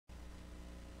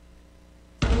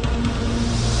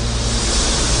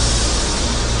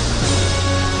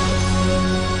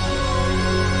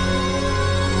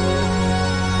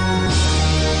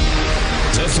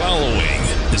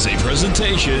is a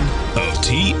presentation of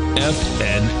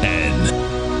TFNN.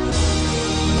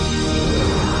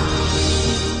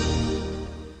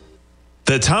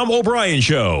 The Tom O'Brien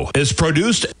Show is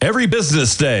produced every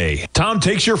business day. Tom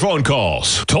takes your phone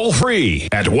calls toll free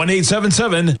at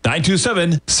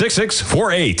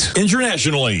 1-877-927-6648.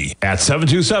 Internationally at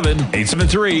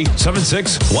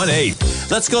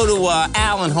 727-873-7618. Let's go to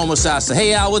Al in Homosassa.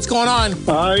 Hey, Al, what's going on?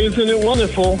 Isn't it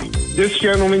wonderful? This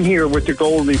gentleman here with the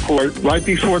gold report, right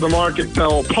before the market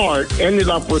fell apart, ended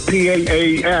up with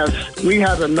PAAS. We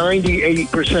had a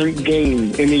 98%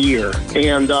 gain in a year.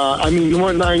 And, you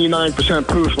weren't 99%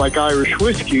 proof like Irish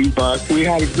whiskey, but we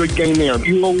had a good gain there.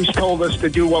 You always told us to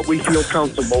do what we feel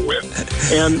comfortable with.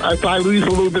 And if I lose a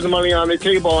little bit of money on the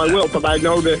table, I will. But I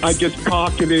know that I just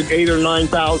pocketed $8,000 or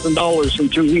 $9,000 in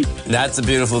 2 weeks. That's a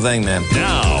beautiful thing, man.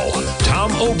 Now,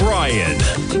 Tom O'Brien.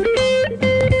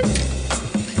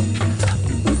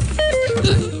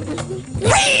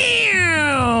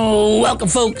 Welcome,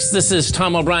 folks. This is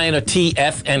Tom O'Brien of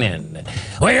TFNN.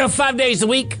 We go 5 days a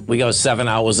week. We go 7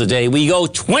 hours a day. We go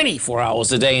 24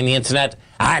 hours a day on the internet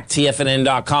at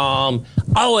TFNN.com.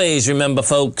 Always remember,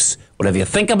 folks, whatever you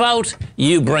think about,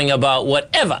 you bring about.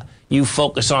 Whatever you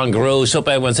focus on grows. Hope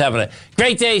everyone's having a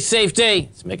great day, safe day.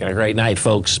 It's making a great night,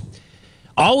 folks.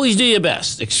 Always do your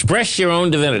best. Express your own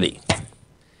divinity.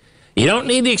 You don't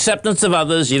need the acceptance of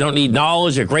others. You don't need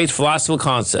knowledge or great philosophical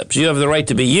concepts. You have the right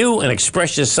to be you and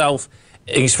express yourself,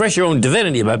 express your own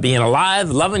divinity by being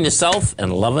alive, loving yourself,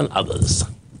 and loving others.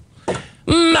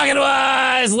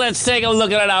 Market-wise, let's take a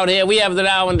look at it out here. We have the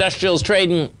Dow Industrials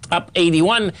trading up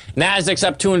 81, Nasdaq's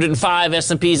up 205,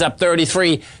 S&P's up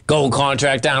 33, gold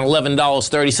contract down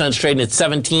 $11.30, trading at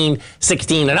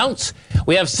 $17.16 an ounce.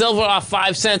 We have silver off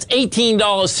 5 cents,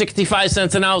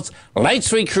 $18.65 an ounce. Light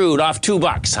sweet crude off $2,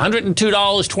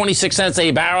 $102.26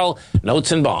 a barrel.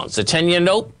 Notes and bonds. The 10-year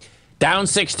note down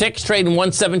 6 ticks, trading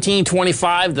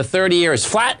 117.25. The 30-year is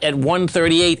flat at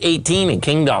 138.18. And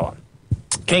King Dollar.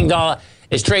 King Dollar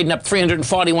is trading up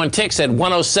 341 ticks at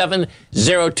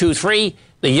 107.023.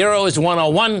 The euro is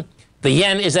 101. The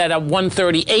yen is at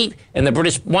 138, and the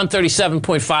British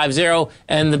 137.50,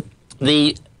 and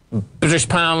the British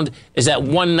pound is at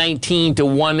 119 to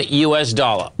 1 US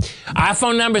dollar. Our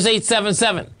phone number is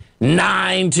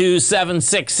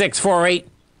 877-927-6648.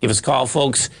 Give us a call,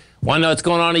 folks. Want to know what's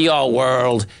going on in your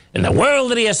world. In the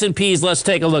world of the S&Ps, let's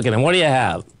take a look at them. What do you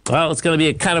have? Well, it's going to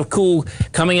be kind of cool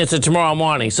coming into tomorrow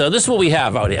morning. So this is what we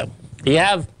have out here. You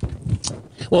have,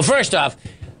 well, first off,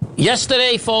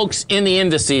 yesterday, folks, in the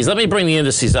indices, let me bring the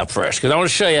indices up first because I want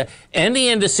to show you. In the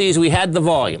indices, we had the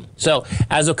volume. So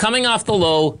as of coming off the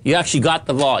low, you actually got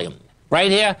the volume.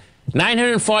 Right here,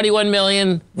 941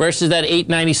 million versus that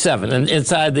 897. And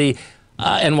inside the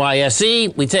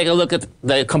NYSE, we take a look at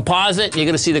the composite. You're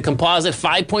going to see the composite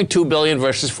 5.2 billion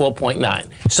versus 4.9.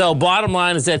 So bottom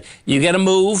line is that you get a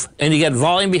move and you get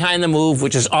volume behind the move,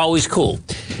 which is always cool.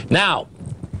 Now,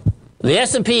 the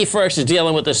S&P first is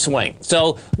dealing with the swing.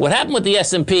 So what happened with the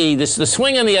S&P, the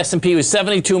swing on the S&P was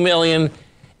 72 million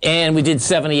and we did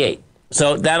 78.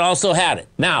 So that also had it.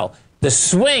 Now, the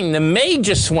swing, the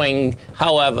major swing,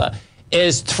 however,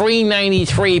 is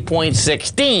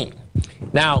 393.16.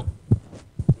 Now,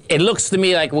 it looks to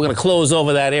me like we're going to close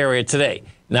over that area today.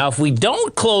 Now, if we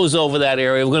don't close over that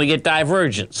area, we're going to get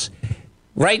divergence.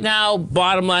 Right now,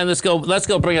 bottom line, let's go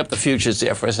bring up the futures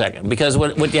there for a second. Because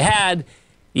what you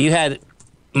had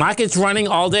markets running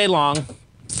all day long.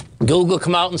 Google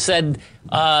come out and said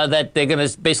that they're going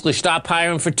to basically stop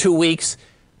hiring for 2 weeks.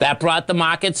 That brought the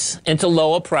markets into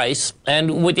lower price.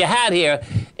 And what you had here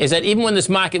is that even when this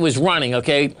market was running,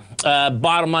 okay,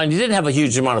 bottom line, you didn't have a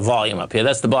huge amount of volume up here.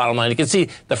 That's the bottom line. You can see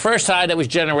the first high that was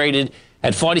generated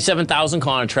had 47,000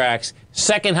 contracts.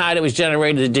 Second high that was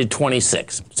generated, it did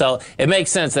 26. So it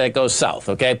makes sense that it goes south,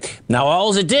 okay? Now,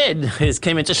 all it did is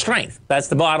came into strength. That's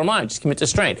the bottom line, just came into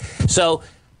strength. So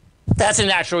that's a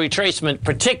natural retracement,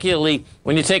 particularly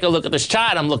when you take a look at this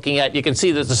chart I'm looking at. You can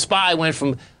see that the SPY went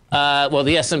from,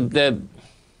 the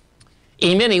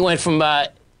E-mini went from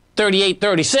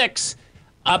 38.36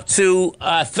 up to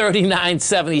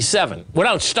 39.77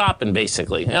 without stopping,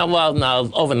 basically. Well, no,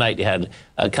 overnight you had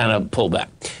a kind of pullback.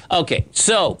 Okay,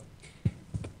 so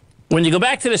when you go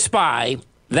back to the SPY,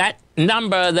 that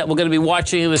number that we're going to be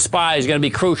watching in the SPY is going to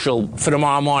be crucial for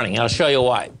tomorrow morning. I'll show you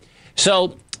why.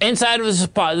 So inside of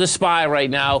the SPY right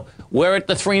now, we're at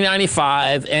the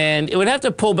 395, and it would have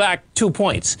to pull back 2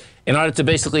 points in order to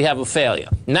basically have a failure.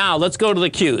 Now, let's go to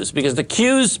the Qs, because the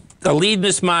Qs are leading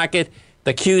this market.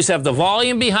 The Qs have the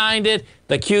volume behind it.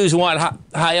 The Qs want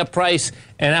higher price.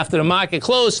 And after the market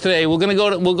closed today, we'll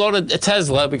go to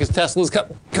Tesla, because Tesla's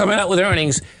coming out with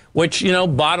earnings. which, you know,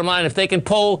 bottom line, if they can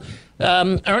pull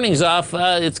earnings off,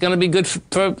 it's going to be good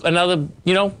for another,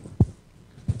 you know,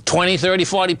 20, 30,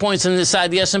 40 points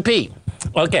inside the S&P.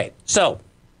 Okay, so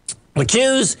the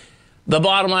Qs, the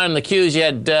bottom line on the Qs, you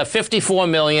had 54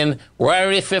 million. We're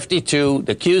already at 52.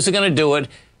 The Qs are going to do it.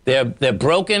 They're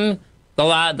broken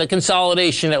the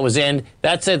consolidation that was in.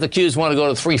 That said, the Qs want to go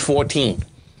to 314.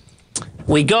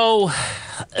 We go,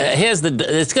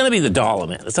 it's going to be the dollar,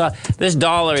 man. This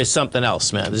dollar is something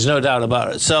else, man. There's no doubt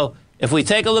about it. So if we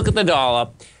take a look at the dollar,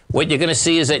 what you're going to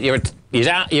see is that you're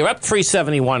up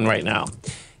 371 right now.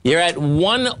 You're at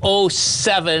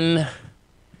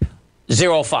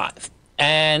 107.05.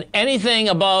 And anything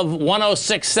above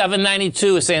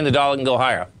 106.792 is saying the dollar can go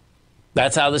higher.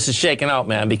 That's how this is shaking out,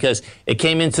 man, because it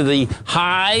came into the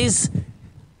highs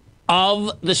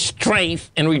of the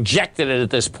strength and rejected it at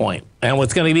this point. And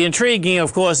what's going to be intriguing,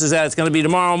 of course, is that it's going to be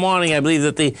tomorrow morning. I believe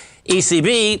that the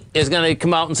ECB is going to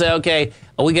come out and say, okay,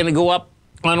 are we going to go up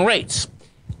on rates?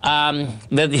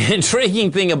 The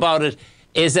intriguing thing about it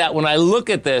is that when I look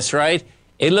at this, right,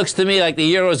 it looks to me like the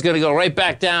euro is going to go right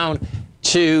back down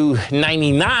to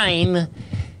 99.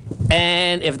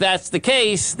 And if that's the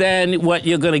case, then what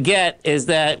you're going to get is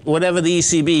that whatever the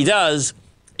ECB does,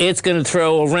 it's going to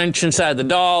throw a wrench inside the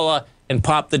dollar and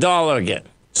pop the dollar again.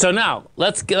 So now,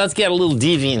 let's get a little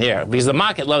deviant here, because the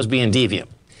market loves being deviant.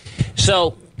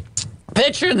 So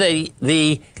picture the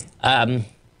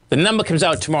number comes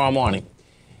out tomorrow morning.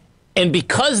 And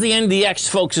because the NDX,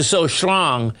 folks, is so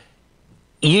strong,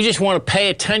 you just want to pay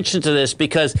attention to this,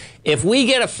 because if we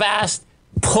get a fast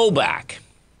pullback,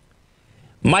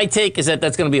 my take is that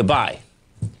that's going to be a buy,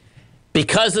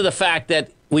 because of the fact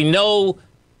that we know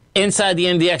inside the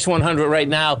NDX 100 right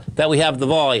now that we have the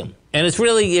volume. And it's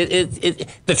really,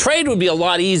 the trade would be a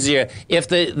lot easier if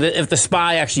the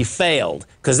SPY actually failed,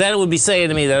 because then it would be saying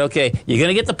to me that, okay, you're going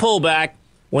to get the pullback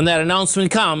when that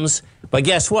announcement comes, but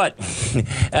guess what?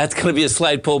 That's going to be a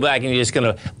slight pullback, and you're just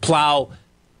going to plow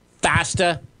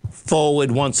faster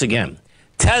forward once again.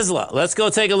 Tesla, let's go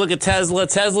take a look at Tesla.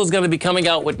 Tesla's going to be coming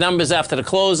out with numbers after the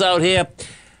closeout here.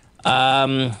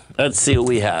 Let's see what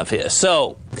we have here.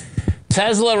 So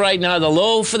Tesla right now, the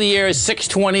low for the year is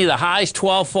 620, the high is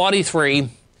 1243.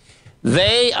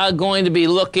 They are going to be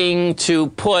looking to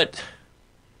put,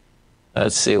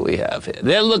 let's see what we have here.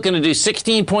 They're looking to do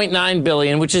 16.9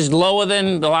 billion, which is lower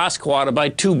than the last quarter by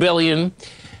 2 billion,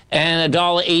 and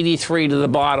 $1.83 to the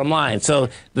bottom line. So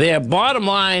their bottom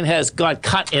line has got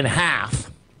cut in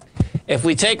half. If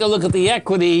we take a look at the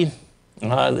equity,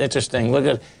 interesting.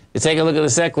 You take a look at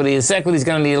this equity. This equity is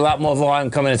going to need a lot more volume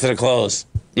coming into the close.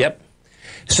 Yep.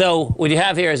 So what you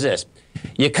have here is this: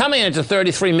 you're coming into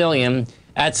 33 million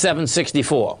at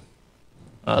 764.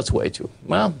 Oh, that's way too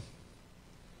well.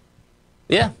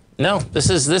 Yeah. No, this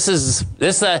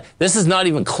is not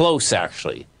even close,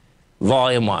 actually,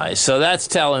 volume-wise. So that's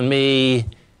telling me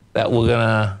that we're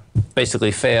gonna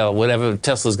basically fail. Whatever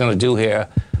Tesla's gonna do here,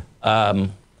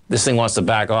 this thing wants to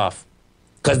back off,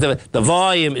 because the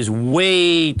volume is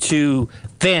way too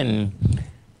thin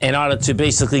in order to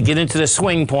basically get into the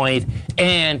swing point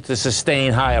and to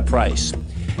sustain higher price.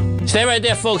 Stay right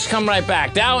there, folks. Come right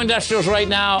back. Dow Industrials right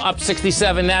now up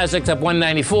 67, Nasdaq's up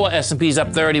 194, S&P's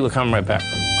up 30. We'll come right back.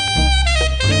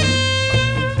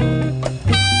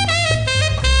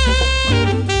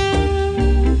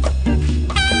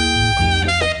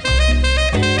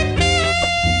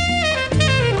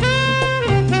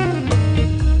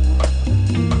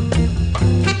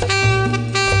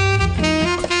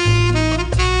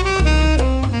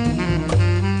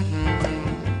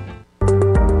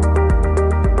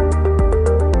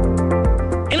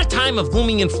 Of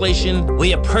booming inflation, where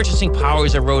your purchasing power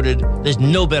is eroded, there's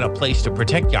no better place to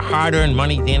protect your hard-earned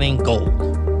money than in gold.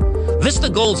 Vista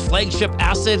Gold's flagship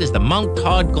asset is the Mount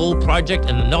Todd Gold Project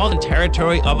in the Northern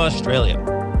Territory of Australia.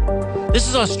 This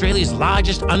is Australia's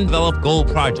largest undeveloped gold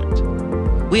project.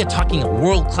 We are talking a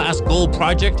world-class gold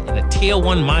project in a Tier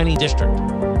 1 mining district.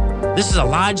 This is a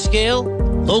large-scale,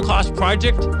 low-cost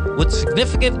project with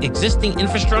significant existing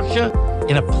infrastructure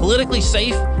in a politically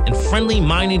safe and friendly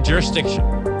mining jurisdiction.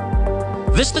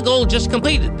 Vista Gold just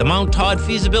completed the Mount Todd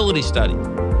feasibility study,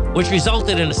 which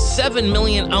resulted in a 7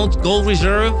 million ounce gold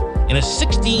reserve and a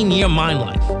 16-year mine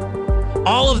life.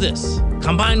 All of this,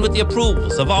 combined with the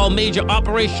approvals of all major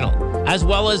operational as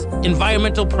well as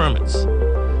environmental permits.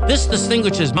 This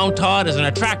distinguishes Mount Todd as an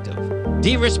attractive,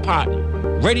 de-risk partner,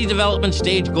 ready development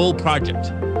stage gold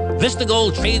project. Vista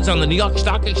Gold trades on the New York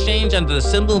Stock Exchange under the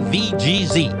symbol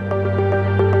VGZ.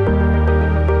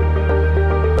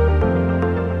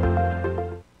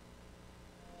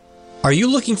 Are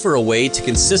you looking for a way to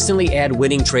consistently add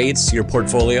winning trades to your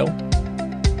portfolio?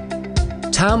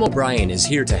 Tom O'Brien is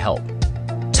here to help.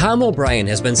 Tom O'Brien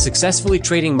has been successfully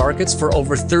trading markets for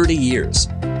over 30 years.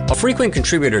 A frequent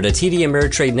contributor to TD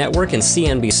Ameritrade Network and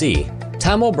CNBC,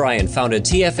 Tom O'Brien founded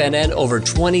TFNN over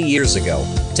 20 years ago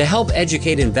to help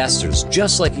educate investors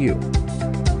just like you.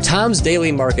 Tom's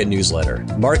daily market newsletter,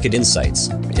 Market Insights,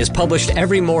 is published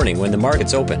every morning when the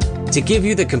markets open to give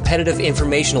you the competitive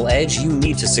informational edge you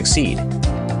need to succeed.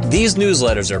 These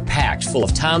newsletters are packed full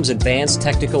of Tom's advanced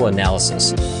technical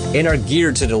analysis and are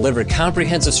geared to deliver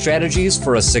comprehensive strategies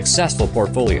for a successful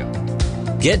portfolio.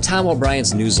 Get Tom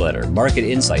O'Brien's newsletter, Market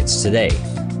Insights, today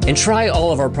and try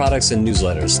all of our products and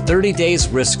newsletters 30 days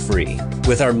risk-free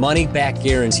with our money-back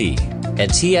guarantee at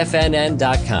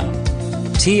TFNN.com.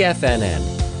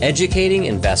 TFNN, educating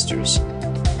investors.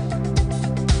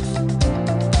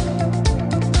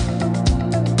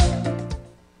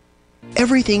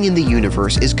 Everything in the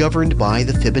universe is governed by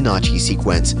the Fibonacci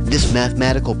sequence. This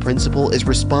mathematical principle is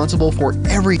responsible for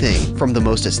everything from the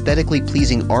most aesthetically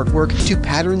pleasing artwork to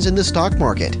patterns in the stock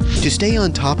market. To stay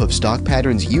on top of stock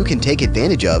patterns you can take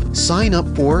advantage of, sign up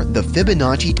for the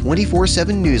Fibonacci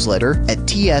 24/7 newsletter at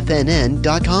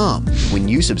TFNN.com. When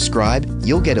you subscribe,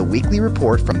 you'll get a weekly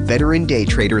report from veteran day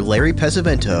trader Larry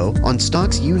Pesavento on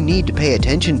stocks you need to pay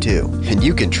attention to. And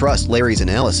you can trust Larry's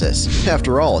analysis.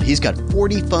 After all, he's got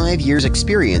 45 years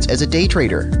experience as a day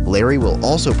trader. Larry will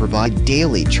also provide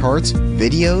daily charts,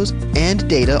 videos, and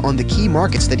data on the key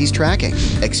markets that he's tracking.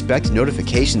 Expect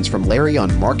notifications from Larry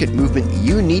on market movement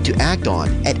you need to act on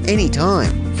at any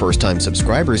time. First-time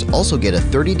subscribers also get a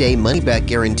 30-day money-back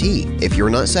guarantee. If you're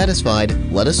not satisfied,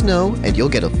 let us know and you'll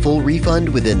get a full refund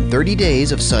within 30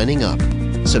 days of signing up.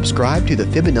 Subscribe to the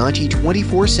Fibonacci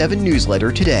 24/7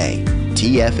 newsletter today.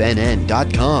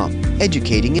 TFNN.com,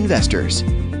 educating investors.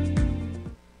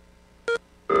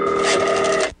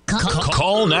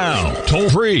 Call now, toll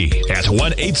free at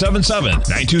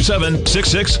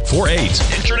 1-877-927-6648.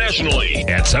 Internationally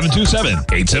at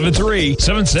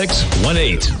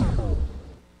 727-873-7618.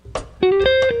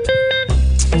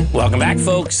 Welcome back,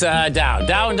 folks.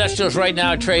 Dow Industrials right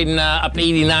now trading up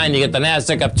 89. You get the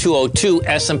NASDAQ up 202.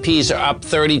 S&Ps are up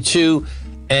 32.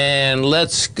 And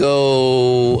let's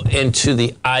go into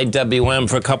the IWM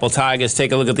for a couple targets.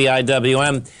 Take a look at the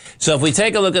IWM. So if we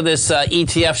take a look at this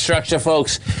ETF structure,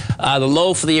 folks, the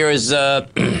low for the year is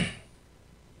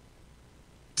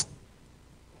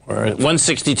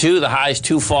 162. The high is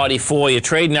 244. You're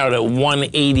trading out at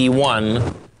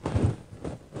 181.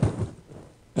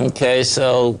 Okay,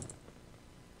 so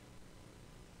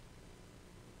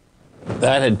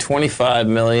that had 25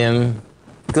 million.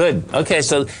 Good. Okay,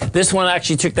 so this one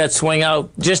actually took that swing out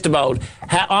just about,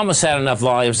 almost had enough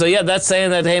volume. So yeah, that's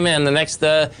saying that, hey man, the next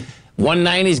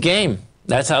 190's game.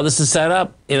 That's how this is set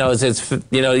up. You know, it's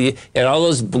you know, you had all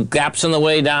those gaps on the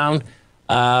way down.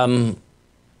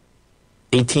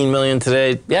 18 million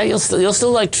today. Yeah, you'll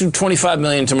still like 25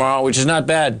 million tomorrow, which is not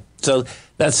bad. So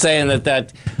that's saying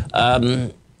that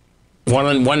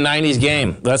 190's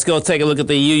game. Let's go take a look at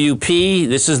the UUP.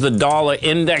 This is the dollar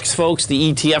index, folks,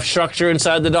 the ETF structure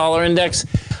inside the dollar index.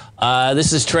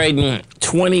 This is trading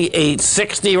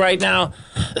 28.60 right now.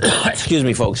 Excuse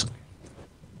me, folks.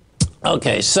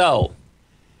 Okay, so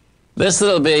this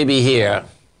little baby here,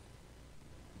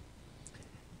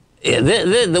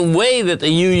 the way that the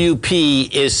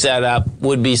UUP is set up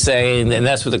would be saying, and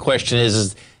that's what the question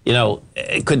is, you know,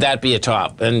 could that be a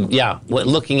top? And yeah,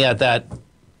 looking at that,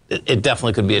 it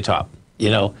definitely could be a top, you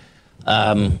know.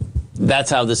 That's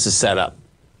how this is set up,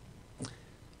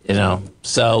 you know.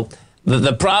 So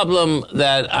the problem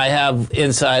that I have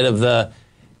inside of the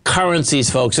currencies,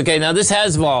 folks, okay, now this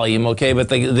has volume, okay, but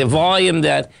the volume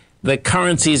that the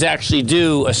currencies actually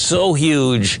do are so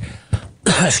huge,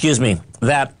 excuse me,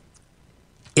 that,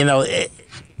 you know,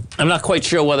 I'm not quite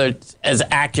sure whether it's as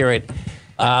accurate,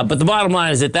 but the bottom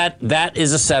line is that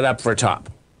is a setup for a top,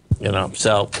 you know,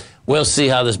 so we'll see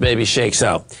how this baby shakes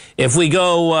out. If we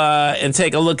go and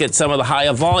take a look at some of the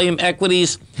higher volume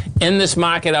equities in this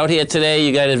market out here today,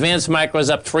 you got Advanced Micros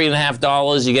up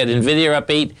 $3.50. You got NVIDIA up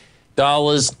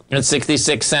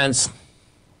 $8.66.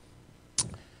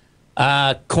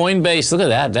 Coinbase, look at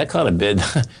that. That caught a bid.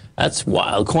 That's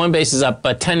wild. Coinbase is up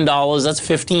 $10. That's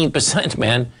 15%,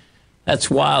 man. That's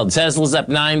wild. Tesla's up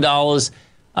 $9.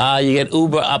 You get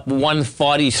Uber up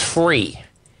 $143.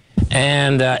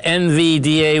 And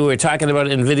NVDA, we were talking about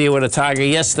NVIDIA with a target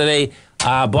yesterday.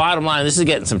 Bottom line, this is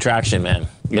getting some traction, man.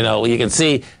 You know, you can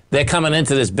see they're coming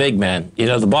into this big, man. You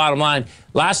know, the bottom line,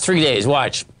 last 3 days,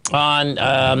 watch. On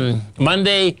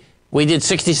Monday, we did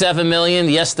 67 million.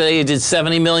 Yesterday, it did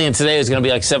 70 million. Today, it's going to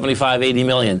be like 75, 80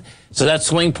 million. So that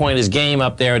swing point is game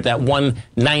up there at that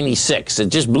 196. It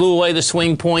just blew away the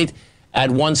swing point. at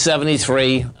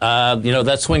 173. You know,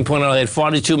 that swing point on, they had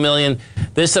 42 million.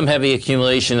 There's some heavy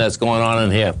accumulation that's going on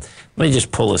in here. Let me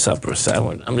just pull this up for a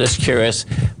second. I'm just curious.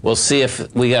 We'll see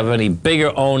if we have any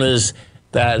bigger owners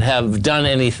that have done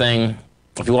anything.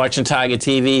 If you're watching Tiger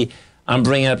TV, I'm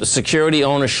bringing up the security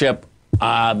ownership,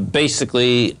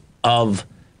 basically, of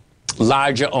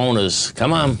larger owners.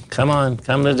 Come on,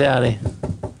 come to daddy.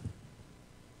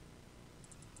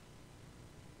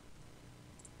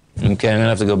 Okay, I'm going to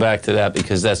have to go back to that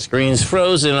because that screen's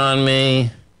frozen on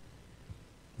me.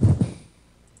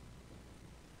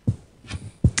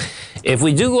 If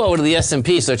we do go over to the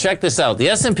S&P, so check this out. The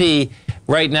S&P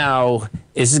right now,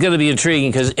 this is going to be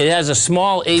intriguing because it has a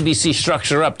small ABC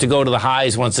structure up to go to the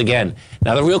highs once again.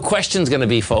 Now, the real question is going to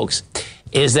be, folks,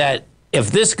 is that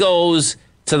if this goes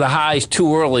to the highs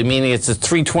too early, meaning it's at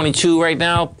 322 right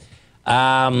now,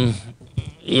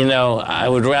 you know, I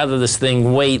would rather this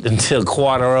thing wait until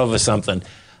quarter over something.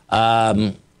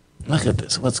 Look at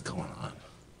this. What's going on?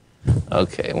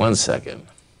 Okay, 1 second.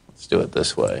 Let's do it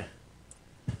this way.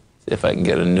 See if I can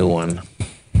get a new one.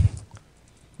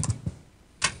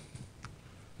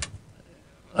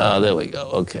 Oh, there we go.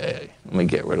 Okay. Let me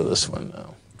get rid of this one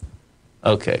now.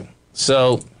 Okay.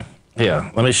 So,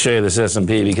 yeah, let me show you this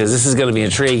S&P because this is going to be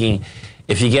intriguing.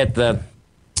 If you get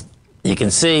you can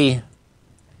see,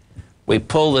 we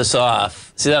pull this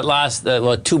off. See that last,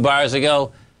 2 bars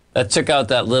ago? That took out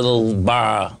that little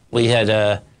bar. We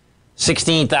had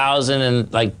 16,000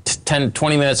 and like 10,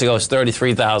 20 minutes ago, it's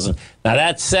 33,000. Now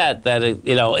that's set that,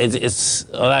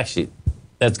 actually,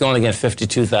 that's going against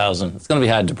 52,000. It's going to be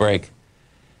hard to break.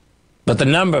 But the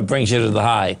number brings you to the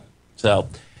high. So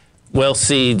we'll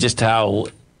see just how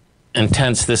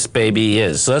intense this baby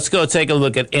is. So let's go take a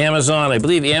look at Amazon. I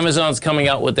believe Amazon's coming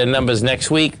out with their numbers next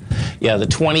week. Yeah, the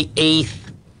 28th.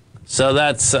 So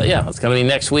that's, it's going to be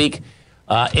next week.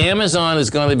 Amazon is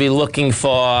going to be looking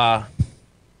for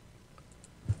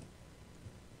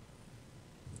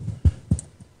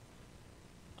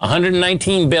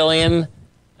 $119 billion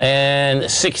and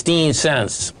 16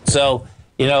 cents. So,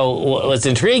 you know, what's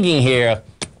intriguing here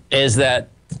is that,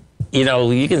 you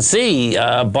know, you can see,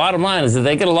 bottom line is that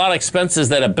they get a lot of expenses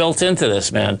that are built into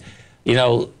this, man. You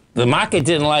know, the market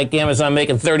didn't like Amazon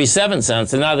making 37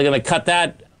 cents, and now they're going to cut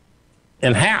that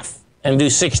in half and do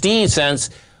 16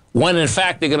 cents when, in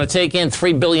fact, they're going to take in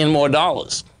 $3 billion more.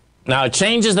 Now, it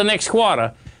changes the next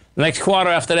quarter. The next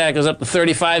quarter after that goes up to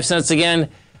 35 cents again.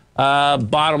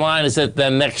 Bottom line is that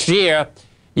then next year,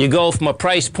 you go from a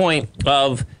price point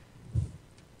of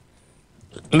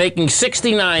making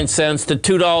 69 cents to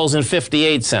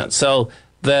 $2.58. So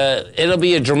it'll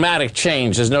be a dramatic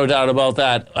change. There's no doubt about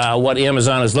that, what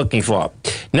Amazon is looking for.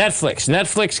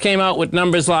 Netflix came out with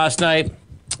numbers last night.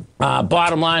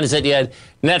 Bottom line is that you had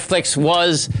Netflix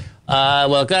was, it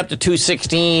got up to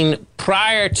 $2.16.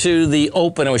 Prior to the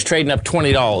open, it was trading up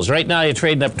 $20. Right now, you're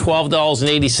trading up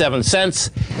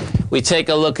 $12.87. We take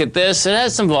a look at this. It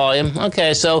has some volume.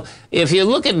 Okay, so if you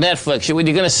look at Netflix, what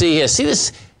you're going to see here, see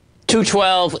this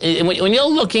 212, when you're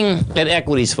looking at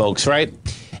equities, folks, right,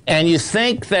 and you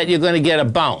think that you're going to get a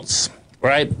bounce,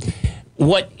 right,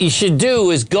 what you should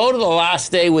do is go to the last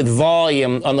day with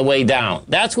volume on the way down.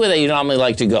 That's where you normally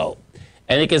like to go.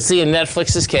 And you can see in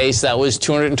Netflix's case, that was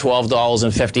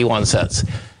 $212.51.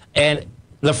 And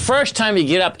the first time you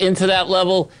get up into that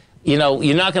level, you know,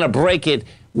 you're not going to break it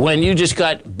when you just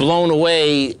got blown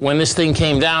away when this thing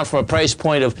came down from a price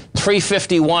point of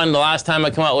 351 the last time I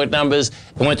come out with numbers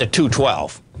and went to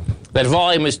 212. That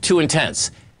volume is too intense.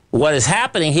 What is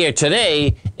happening here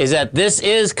today is that this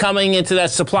is coming into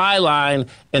that supply line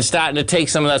and starting to take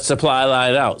some of that supply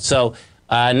line out. So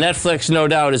Netflix, no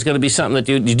doubt, is going to be something that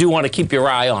you do want to keep your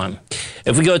eye on.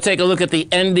 If we go take a look at the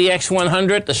NDX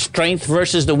 100, the strength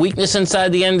versus the weakness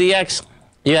inside the NDX,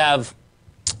 you have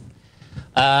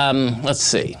let's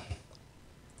see.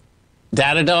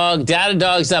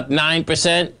 Datadog's up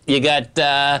 9%. You got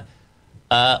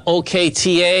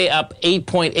OKTA up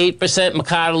 8.8%.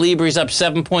 Mercado Libre's up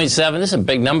 7.7%. These are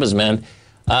big numbers, man.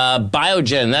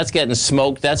 Biogen, that's getting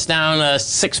smoked. That's down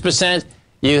 6%.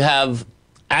 You have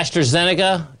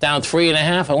AstraZeneca down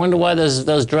 3.5%. I wonder why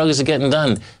those drugs are getting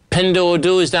done.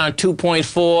 Pinduoduo is down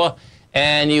 2.4%.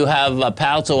 And you have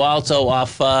Palo Alto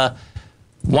off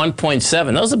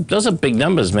 1.7. Those are big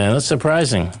numbers, man. That's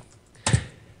surprising.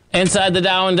 Inside the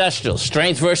Dow Industrial,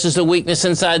 strength versus the weakness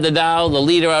inside the Dow. The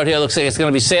leader out here looks like it's going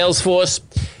to be Salesforce.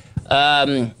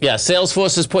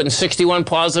 Salesforce is putting 61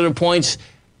 positive points.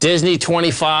 Disney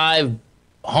 25,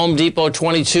 Home Depot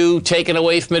 22, taken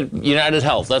away from it, United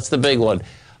Health. That's the big one.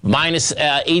 Minus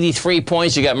 83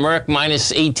 points. You got Merck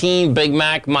minus 18, Big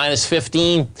Mac minus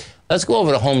 15. Let's go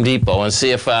over to Home Depot and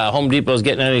see if Home Depot's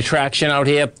getting any traction out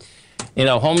here. You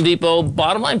know, Home Depot,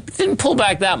 bottom line, didn't pull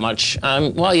back that much.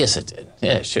 Well, yes, it did.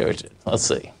 Yeah, sure it did. Let's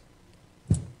see.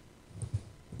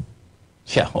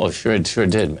 Yeah, oh, sure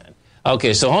did, man.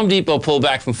 Okay, so Home Depot pulled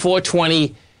back from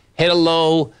 420, hit a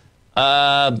low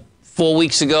 4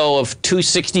 weeks ago of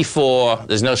 264.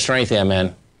 There's no strength there,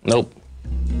 man. Nope.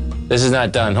 This is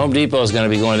not done. Home Depot is going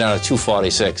to be going down to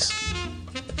 246.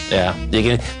 Yeah,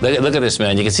 you can look at this,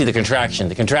 man. You can see the contraction.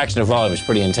 The contraction of volume is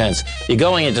pretty intense. You're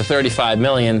going into 35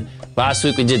 million. Last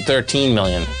week we did 13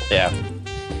 million. Yeah.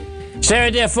 Stay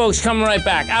right there, folks. Coming right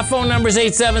back. Our phone number is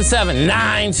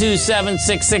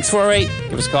 877-927-6648.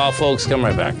 Give us a call, folks. Come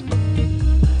right back.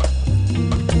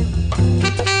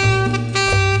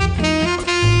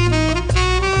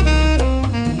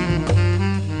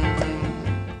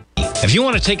 If you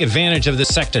want to take advantage of this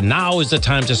sector, now is the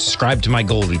time to subscribe to my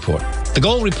Gold Report. The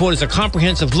Gold Report is a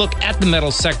comprehensive look at the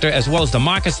metals sector as well as the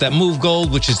markets that move gold,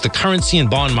 which is the currency and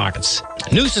bond markets.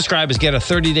 New subscribers get a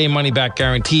 30-day money-back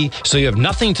guarantee, so you have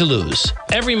nothing to lose.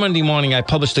 Every Monday morning, I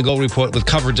publish the Gold Report with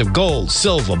coverage of gold,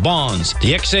 silver, bonds,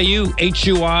 the XAU,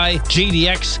 HUI,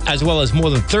 GDX, as well as more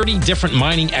than 30 different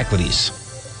mining equities.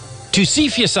 To see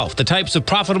for yourself the types of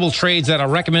profitable trades that are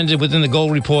recommended within the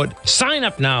Gold Report, sign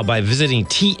up now by visiting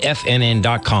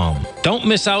TFNN.com. Don't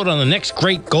miss out on the next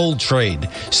great gold trade.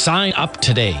 Sign up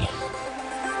today.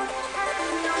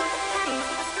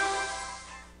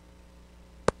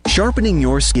 Sharpening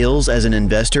your skills as an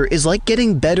investor is like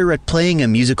getting better at playing a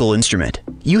musical instrument.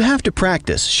 You have to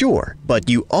practice, sure, but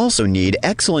you also need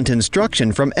excellent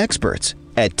instruction from experts.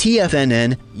 At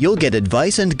TFNN, you'll get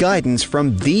advice and guidance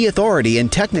from the authority in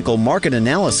technical market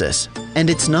analysis. And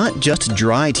it's not just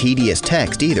dry, tedious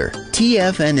text either.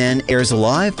 TFNN airs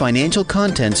live financial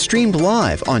content streamed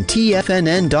live on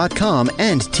TFNN.com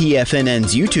and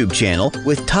TFNN's YouTube channel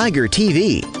with Tiger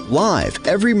TV, live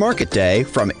every market day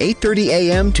from 8:30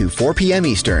 a.m. to 4 p.m.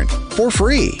 Eastern, for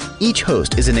free. Each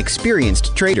host is an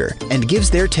experienced trader and gives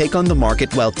their take on the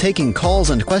market while taking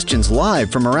calls and questions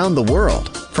live from around the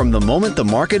world. From the moment the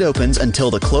market opens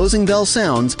until the closing bell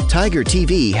sounds, Tiger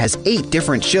TV has 8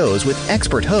 different shows with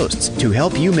expert hosts to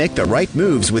help you make the right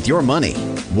moves with your money.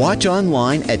 Watch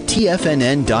online at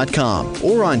TFNN.com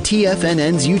or on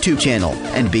TFNN's YouTube channel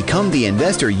and become the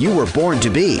investor you were born to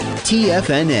be.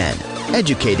 TFNN,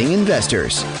 educating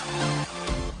investors.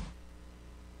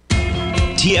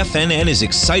 TFNN is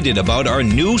excited about our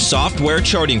new software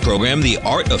charting program, The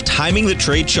Art of Timing the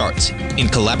Trade Charts. In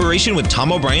collaboration with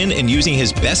Tom O'Brien and using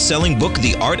his best-selling book,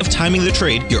 The Art of Timing the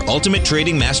Trade, Your Ultimate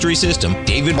Trading Mastery System,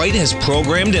 David White has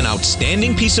programmed an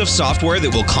outstanding piece of software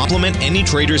that will complement any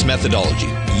trader's methodology.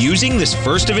 Using this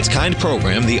first-of-its-kind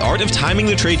program, The Art of Timing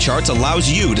the Trade Charts allows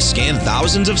you to scan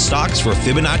thousands of stocks for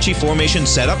Fibonacci formation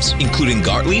setups, including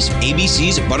Gartley's,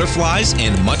 ABC's, butterflies,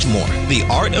 and much more. The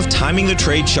Art of Timing the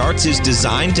Trade Charts is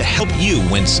designed to help you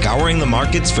when scouring the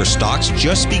markets for stocks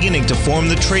just beginning to form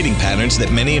the trading patterns that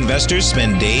many investors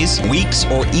spend days, weeks,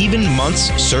 or even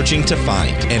months searching to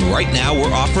find. And right now,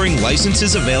 we're offering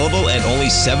licenses available at only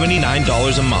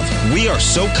 $79 a month. We are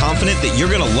so confident that you're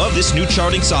going to love this new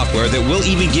charting software that will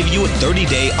even give you a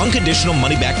 30-day unconditional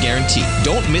money-back guarantee.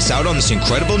 Don't miss out on this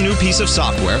incredible new piece of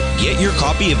software. Get your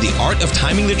copy of The Art of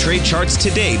Timing the Trade Charts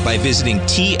today by visiting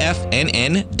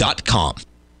TFNN.com.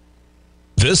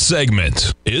 This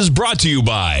segment is brought to you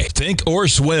by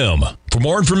Thinkorswim. For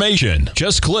more information,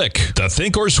 just click the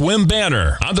Thinkorswim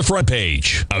banner on the front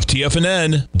page of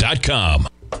TFNN.com.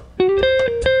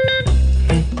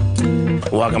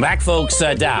 Welcome back, folks.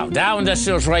 Dow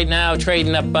Industrials right now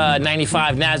trading up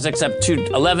 95. Nasdaq's up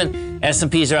 211.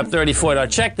 S&Ps are up 34. Now,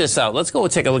 check this out. Let's go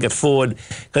and take a look at Ford,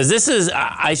 because this is,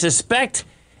 I suspect,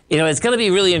 it's going to be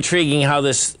really intriguing how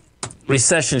this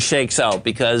recession shakes out,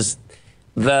 because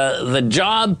the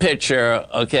job picture,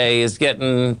 is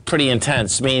getting pretty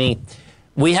intense, meaning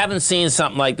we haven't seen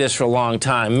something like this for a long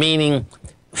time, meaning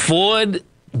Ford,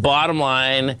 bottom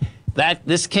line, that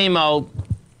this came out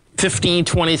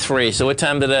 15:23. So what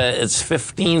time did it's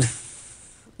 15?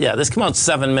 Yeah, this came out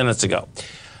 7 minutes ago.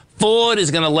 Ford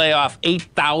is going to lay off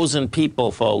 8,000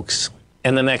 people, folks,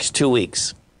 in the next 2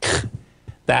 weeks.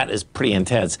 That is pretty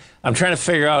intense. I'm trying to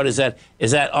figure out, is that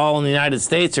all in the United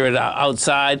States or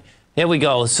outside? Here we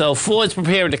go. So Ford's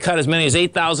prepared to cut as many as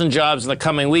 8,000 jobs in the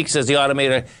coming weeks as the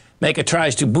automaker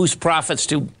tries to boost profits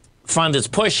to fund its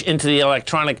push into the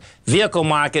electronic vehicle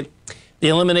market. The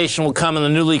elimination will come in the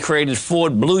newly created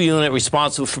Ford Blue unit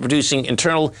responsible for producing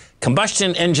internal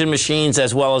combustion engine machines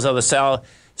as well as other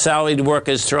salaried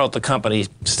workers throughout the company.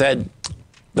 Instead,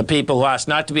 the people who asked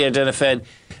not to be identified,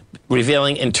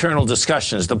 revealing internal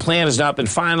discussions. The plan has not been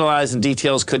finalized and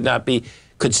details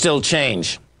could still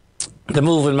change. The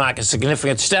move would mark a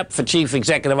significant step for Chief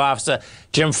Executive Officer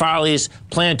Jim Farley's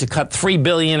plan to cut $3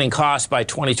 billion in costs by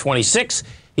 2026.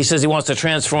 He says he wants to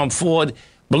transform Ford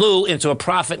Blue into a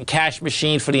profit and cash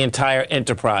machine for the entire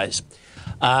enterprise.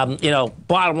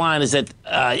 Bottom line is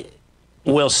that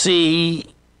we'll see.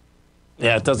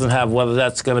 Yeah, it doesn't have whether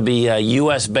that's going to be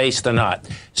U.S. based or not.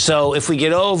 So if we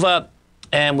get over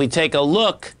and we take a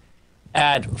look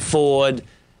at Ford,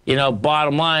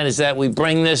 bottom line is that we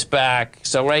bring this back.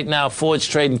 So right now, Ford's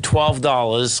trading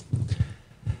 $12.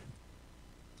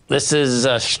 This is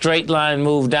a straight line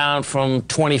move down from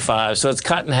 25, so it's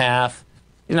cut in half.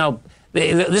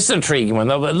 This is an intriguing one,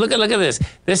 though. But look at this.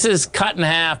 This is cut in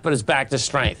half, but it's back to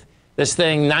strength. This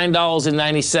thing,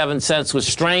 $9.97 with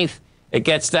strength. It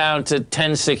gets down to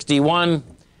 $10.61.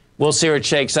 We'll see where it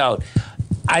shakes out.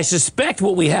 I suspect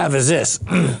what we have is this,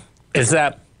 is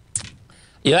that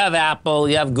you have Apple,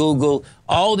 you have Google,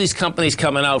 all these companies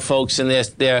coming out, folks, and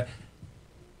they're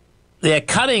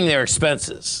cutting their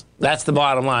expenses. That's the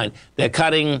bottom line. They're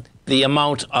cutting the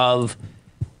amount of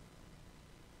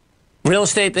real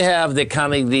estate they have. They're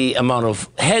cutting the amount of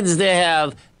heads they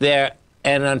have there.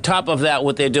 And on top of that,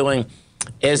 what they're doing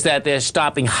is that they're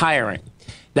stopping hiring.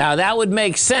 Now, that would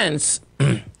make sense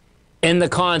in the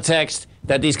context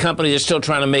that these companies are still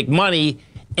trying to make money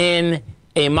in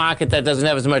a market that doesn't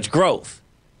have as much growth.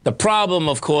 The problem,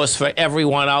 of course, for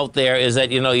everyone out there is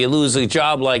that, you lose a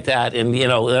job like that and,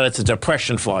 then it's a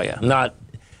depression for you. Not,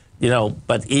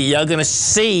 but you're going to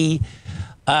see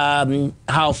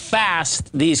how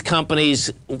fast these companies,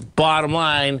 bottom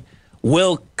line,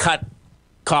 will cut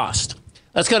cost.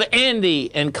 Let's go to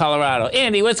Andy in Colorado.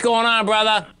 Andy, what's going on,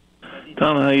 brother?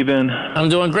 Tom, how you been? I'm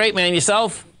doing great, man.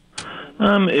 Yourself?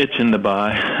 I'm itching to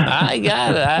buy. I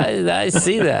got it. I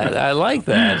see that. I like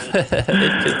that.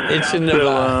 Itching to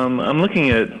buy. I'm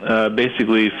looking at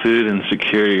basically food and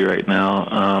security right now.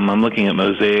 I'm looking at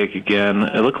Mosaic again.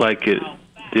 It looked like it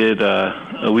did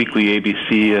a weekly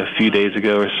ABC a few days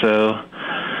ago or so.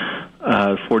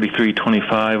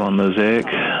 43.25 on Mosaic.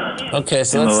 Okay,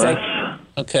 so let's take.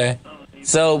 Okay,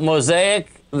 so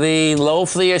Mosaic. The low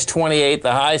for the year is 28,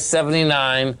 the high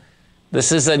 79.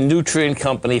 This is a nutrient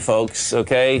company, folks,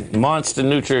 okay? Monster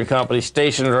nutrient company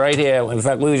stationed right here. In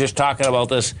fact, we were just talking about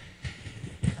this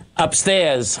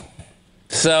upstairs.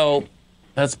 So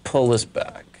let's pull this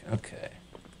back. Okay.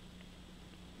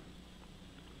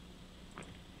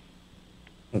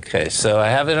 Okay, so I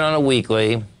have it on a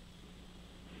weekly.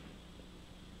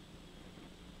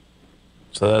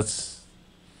 So that's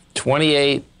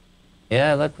 28.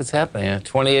 Yeah, look what's happening.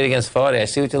 28 against 40. I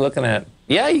see what you're looking at.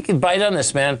 Yeah, you can bite on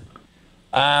this, man.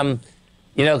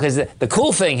 Because the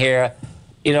cool thing here,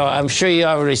 I'm sure you've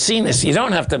already seen this. You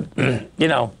don't have to,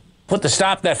 put the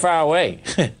stop that far away.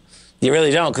 You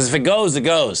really don't, because if it goes, it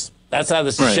goes. That's how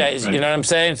this is. You know what I'm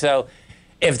saying? So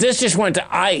if this just went to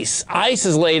ICE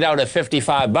is laid out at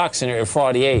 $55 and you're at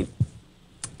 48.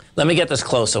 Let me get this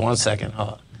closer. 1 second. Hold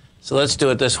on. So let's do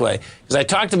it this way, because I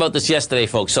talked about this yesterday,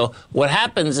 folks. So what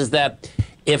happens is that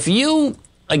if you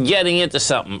are getting into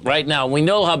something right now, we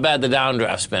know how bad the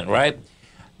downdraft's been, right?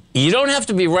 You don't have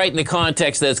to be right in the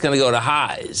context that it's going to go to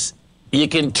highs. You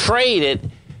can trade it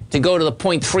to go to the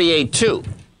 0.382,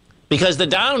 because the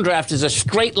downdraft is a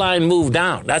straight line move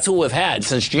down. That's what we've had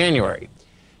since January.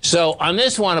 So on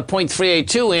this one, a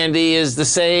 0.382, Andy, is the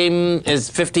same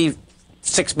as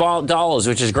 $56,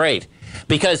 which is great.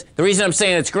 Because the reason I'm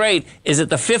saying it's great is that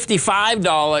the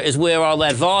 $55 is where all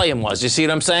that volume was. You see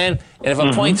what I'm saying? And if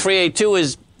a 0.382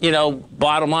 is,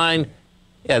 bottom line,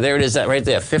 yeah, there it is, that right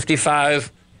there,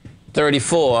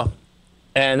 55.34,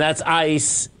 and that's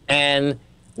ICE. And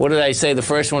what did I say? The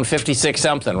first one, 56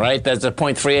 something, right? That's a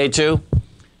 0.382.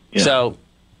 Yeah. So,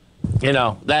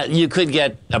 that you could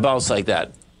get a bounce like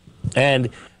that. And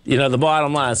the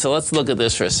bottom line. So let's look at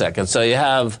this for a second. So you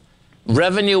have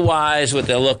revenue-wise, what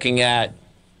they're looking at.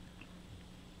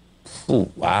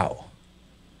 Ooh, wow.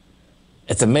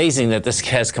 It's amazing that this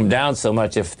has come down so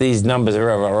much if these numbers are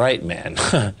ever right, man.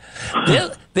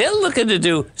 They're looking to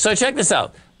do, so check this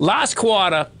out. Last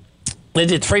quarter, they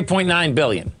did $3.9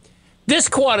 billion. This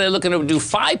quarter, they're looking to do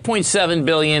 $5.7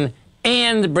 billion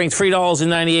and bring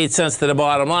 $3.98 to the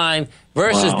bottom line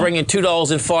versus bringing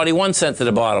 $2.41 to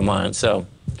the bottom line. So,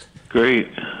 great.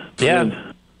 Yeah.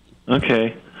 Good.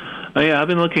 Okay. Oh, yeah, I've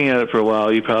been looking at it for a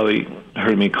while. You probably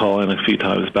heard me call in a few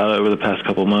times about it over the past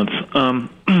couple of months. All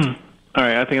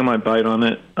right, I think I might bite on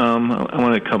it. I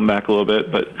want to come back a little bit.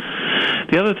 But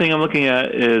the other thing I'm looking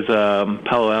at is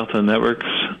Palo Alto Networks,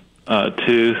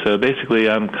 too. So basically,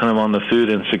 I'm kind of on the food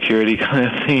and security kind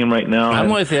of theme right now. I'm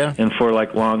with you. And for,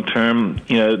 long term,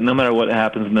 no matter what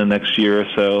happens in the next year or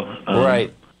so.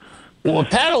 Right. Well,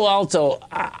 Palo Alto,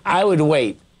 I would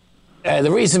wait.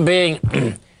 The reason being,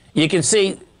 you can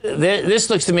see, this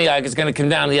looks to me like it's going to come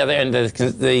down to the other end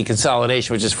of the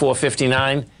consolidation, which is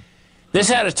 459. This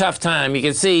had a tough time. You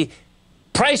can see,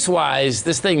 price-wise,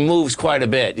 this thing moves quite a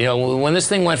bit. You know, when this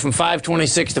thing went from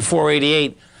 526 to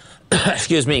 488,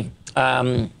 excuse me,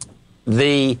 that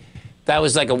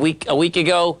was like a week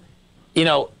ago. You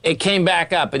know, it came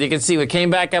back up, and you can see it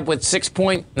came back up with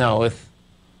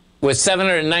with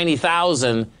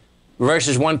 790,000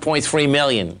 versus 1.3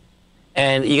 million.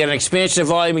 And you got an expansion of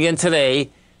volume again today.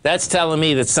 That's telling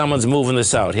me that someone's moving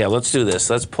this out. Here, let's do this.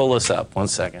 Let's pull this up. 1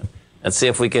 second. Let's see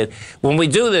if we could. When we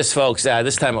do this, folks,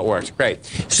 this time it works. Great.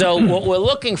 So what we're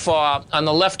looking for on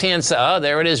the left-hand side, oh,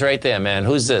 there it is right there, man.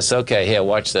 Who's this? Okay, here,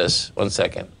 watch this. 1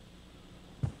 second.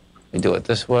 We do it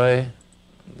this way,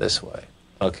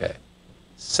 Okay.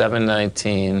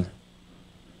 719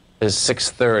 is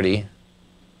 630.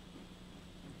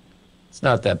 It's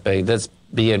not that big. That's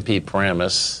BNP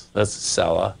Paramus. That's a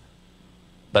seller.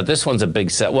 But this one's a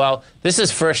big set. Well, this is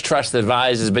First Trust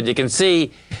Advisors, but you can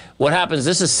see what happens.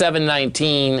 This is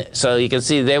 719, so you can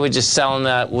see they were just selling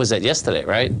that, was that yesterday,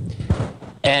 right?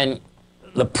 And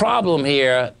the problem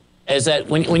here is that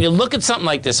when you look at something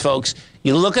like this, folks,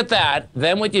 you look at that,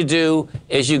 then what you do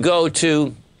is you go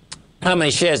to how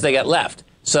many shares they got left.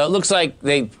 So it looks like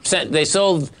they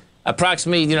sold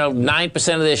approximately,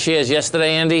 9% of their shares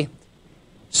yesterday, Andy.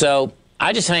 So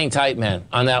I just hang tight, man,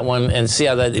 on that one and see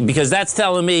how that, because that's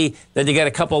telling me that you got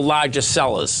a couple larger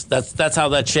sellers. That's how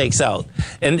that shakes out.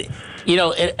 And,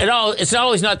 it's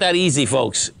always not that easy,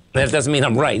 folks. That doesn't mean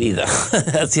I'm right either.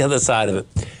 That's the other side of it.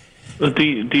 Well, do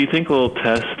you think we'll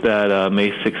test that May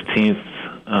 16th?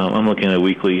 I'm looking at a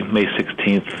weekly, May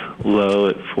 16th low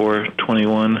at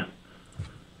 421.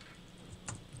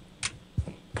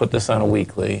 Put this on a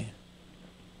weekly.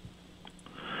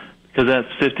 Because that's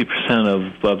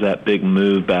 50% of that big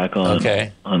move back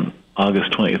on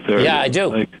August 23rd. Yeah, I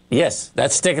do. Yes,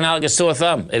 that's sticking out like a sore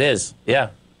thumb. It is. Yeah.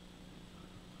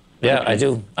 Yeah, okay. I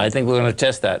do. I think we're going to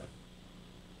test that.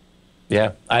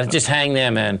 Yeah. I just hang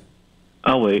there, man.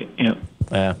 I'll wait. Yeah.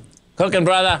 Yeah. Cooking,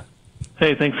 brother.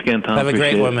 Hey, thanks again, Tom. Have a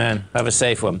great one, man. Have a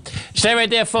safe one. Stay right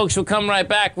there, folks. We'll come right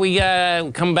back. We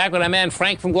come back with our man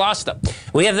Frank from Gloucester.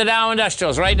 We have the Dow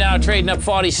Industrials right now trading up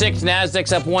 46.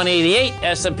 Nasdaq's up 188.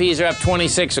 S&Ps are up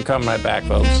 26. We'll come right back,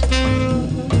 folks.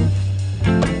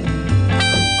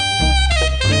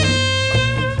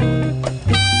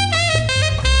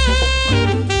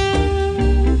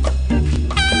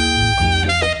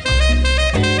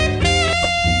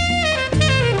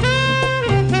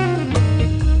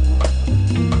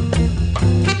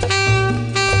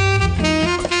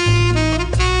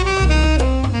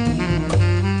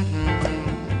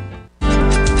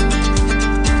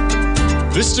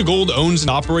 Vista Gold owns and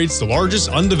operates the largest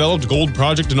undeveloped gold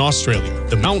project in Australia,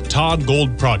 the Mount Todd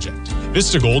Gold Project.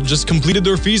 Vista Gold just completed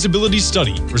their feasibility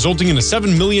study, resulting in a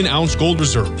 7 million ounce gold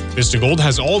reserve. Vista Gold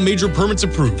has all major permits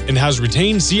approved and has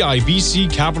retained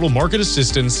CIBC capital market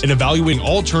assistance in evaluating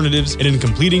alternatives and in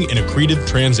completing an accretive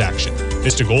transaction.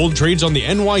 Vista Gold trades on the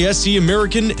NYSE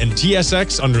American and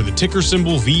TSX under the ticker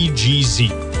symbol VGZ.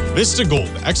 Vista Gold,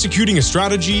 executing a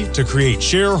strategy to create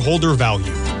shareholder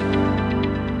value.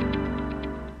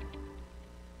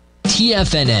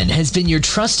 TFNN has been your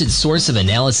trusted source of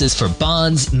analysis for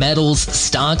bonds, metals,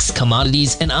 stocks,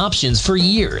 commodities, and options for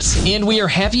years. And we are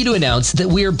happy to announce that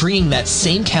we are bringing that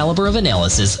same caliber of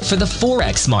analysis for the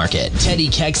Forex market. Teddy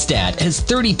Keckstad has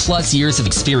 30 plus years of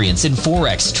experience in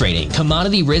Forex trading,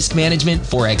 commodity risk management,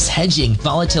 Forex hedging,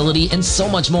 volatility, and so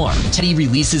much more. Teddy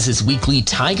releases his weekly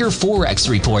Tiger Forex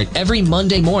report every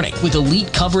Monday morning with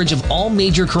elite coverage of all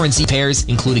major currency pairs,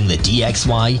 including the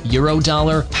DXY, Euro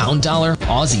dollar, Pound dollar,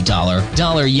 Aussie dollar,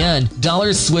 dollar yen,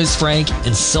 dollar Swiss franc,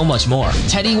 and so much more.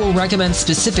 Teddy will recommend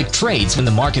specific trades when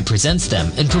the market presents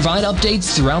them and provide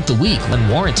updates throughout the week when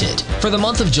warranted. For the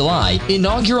month of July,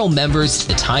 inaugural members to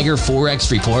the Tiger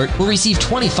Forex Report will receive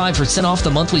 25% off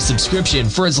the monthly subscription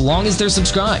for as long as they're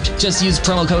subscribed. Just use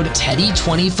promo code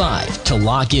TEDDY25 to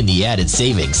lock in the added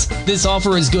savings. This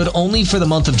offer is good only for the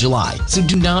month of July, so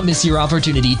do not miss your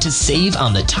opportunity to save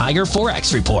on the Tiger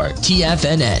Forex Report.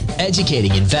 TFNN,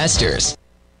 educating investors.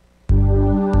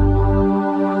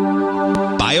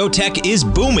 Biotech is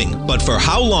booming, but for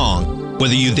how long?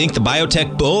 Whether you think the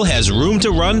biotech bull has room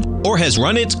to run or has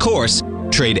run its course,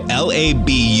 trade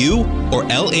LABU or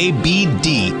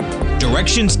LABD.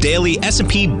 Directions Daily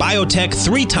S&P Biotech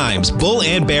 3 times bull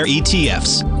and bear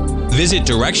ETFs. Visit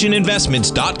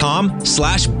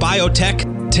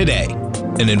directioninvestments.com/biotech today.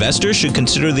 An investor should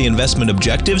consider the investment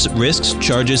objectives, risks,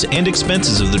 charges, and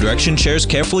expenses of the Direction shares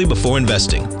carefully before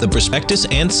investing. The prospectus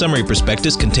and summary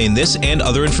prospectus contain this and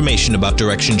other information about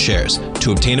Direction shares.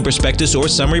 To obtain a prospectus or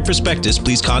summary prospectus,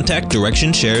 please contact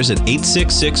Direction Shares at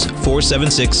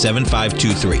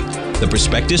 866-476-7523. The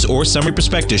prospectus or summary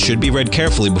prospectus should be read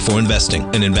carefully before investing.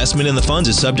 An investment in the funds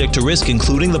is subject to risk,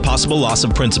 including the possible loss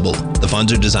of principal. The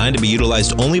funds are designed to be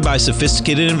utilized only by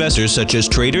sophisticated investors such as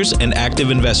traders and active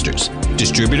investors.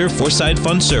 Distributor Foreside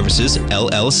Fund Services,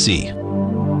 LLC.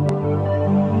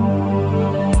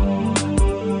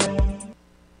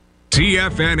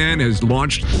 TFNN has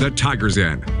launched The Tiger's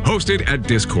Den. Hosted at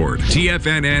Discord,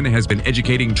 TFNN has been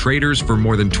educating traders for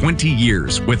more than 20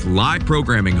 years with live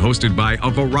programming hosted by a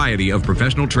variety of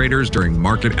professional traders during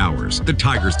market hours. The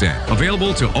Tiger's Den,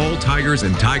 available to all tigers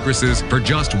and tigresses for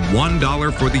just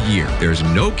 $1 for the year. There's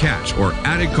no catch or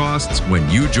added costs when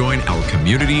you join our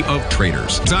community of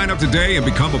traders. Sign up today and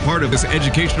become a part of this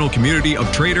educational community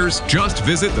of traders. Just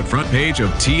visit the front page of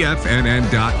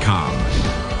TFNN.com.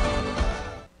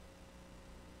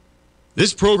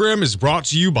 This program is brought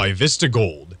to you by Vista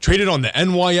Gold, traded on the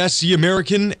NYSE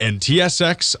American and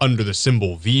TSX under the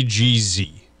symbol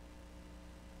VGZ.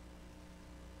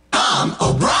 Tom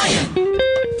O'Brien.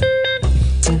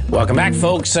 Welcome back,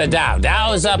 folks.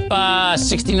 Dow is up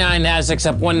 69, Nasdaq's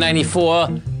up 194,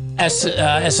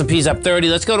 S&P's up 30.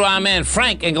 Let's go to our man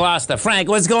Frank in Gloucester. Frank,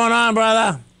 what's going on,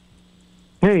 brother?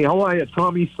 Hey, how are you,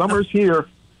 Tommy? Summer's here.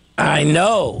 I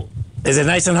know. Is it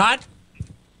nice and hot?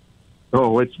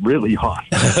 Oh, it's really hot.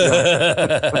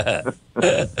 But,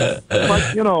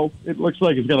 you know, it looks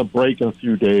like it's going to break in a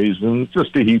few days, and it's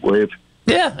just a heat wave.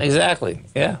 Yeah, exactly.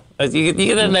 Yeah. You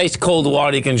get a nice cold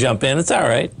water you can jump in. It's all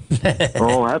right.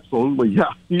 Oh, absolutely.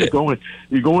 Yeah. You go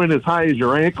in as high as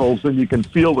your ankles, and you can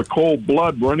feel the cold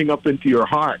blood running up into your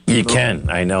heart. You can.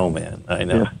 I know, man. I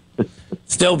know. Yeah.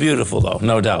 Still beautiful, though.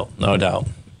 No doubt. No doubt.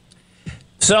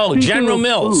 So, General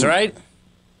Mills, right?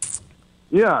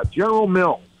 Yeah, General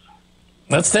Mills.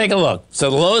 Let's take a look. So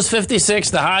the low is 56,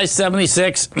 the high is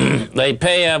 76. They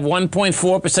pay a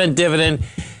 1.4% dividend.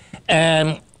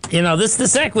 And, you know,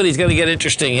 this equity is going to get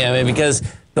interesting here, man, because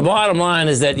the bottom line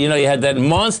is that, you know, you had that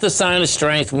monster sign of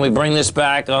strength when we bring this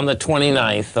back on the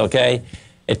 29th, okay?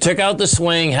 It took out the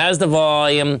swing, has the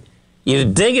volume. You're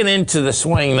digging into the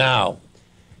swing now.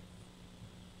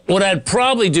 What I'd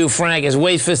probably do, Frank, is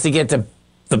wait for us to get to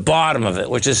the bottom of it,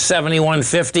 which is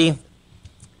 71.50.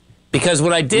 Because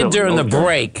what I did during the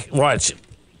break, watch,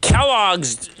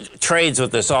 Kellogg's trades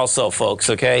with this also, folks,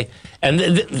 okay? And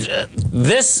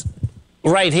this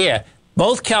right here,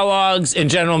 both Kellogg's and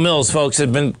General Mills, folks,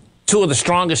 have been two of the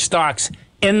strongest stocks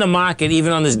in the market,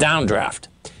 even on this downdraft.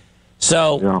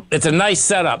 So it's a nice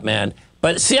setup, man.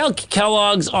 But see how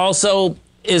Kellogg's also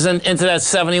is into that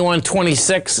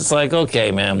 71.26? It's like,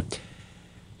 okay, man.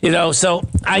 You know, so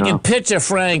I can picture,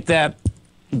 Frank, that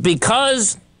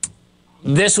because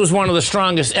this was one of the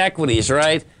strongest equities,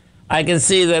 right? I can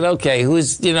see that, okay,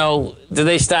 do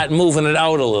they start moving it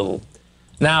out a little?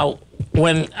 Now,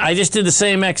 when I just did the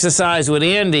same exercise with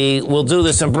Andy, we'll do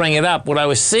this and bring it up. What I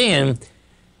was seeing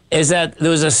is that there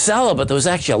was a seller, but there was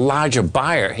actually a larger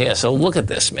buyer here. So look at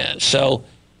this, man. So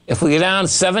if we go down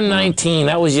 719,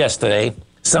 that was yesterday.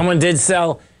 Someone did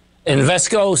sell.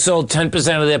 Invesco sold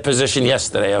 10% of their position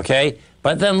yesterday, okay?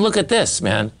 But then look at this,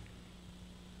 man.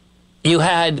 You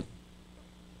had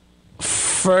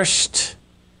First,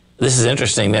 this is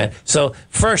interesting, man. So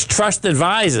First Trust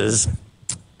Advisors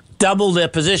doubled their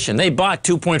position. They bought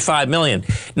 2.5 million.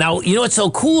 Now, you know what's so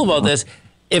cool about this?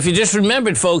 If you just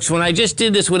remembered, folks, when I just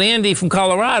did this with Andy from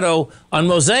Colorado on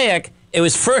Mosaic, it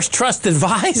was First Trust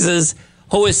Advisors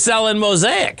who was selling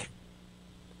Mosaic.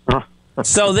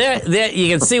 So there, you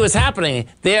can see what's happening.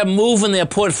 They're moving their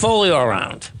portfolio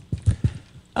around.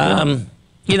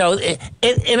 You know,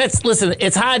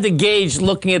 it's hard to gauge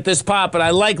looking at this part, but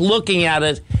I like looking at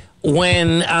it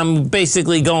when I'm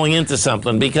basically going into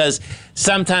something because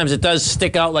sometimes it does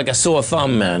stick out like a sore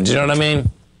thumb, man. Do you know what I mean?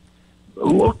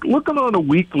 Looking on a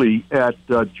weekly at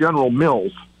General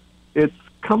Mills, it's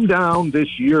come down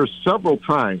this year several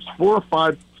times, 4 or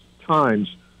 5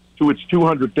 times to its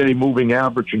 200-day moving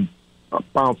average and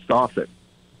bounced off it.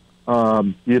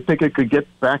 Do you think it could get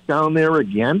back down there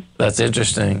again? That's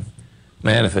interesting.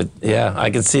 Man, I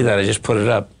can see that. I just put it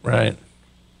up, right?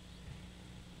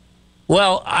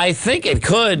 Well, I think it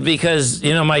could because,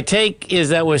 you know, my take is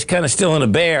that we're kind of still in a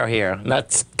bear here.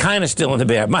 Not kind of still in a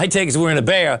bear. My take is we're in a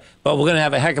bear, but we're going to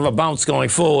have a heck of a bounce going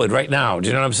forward right now. Do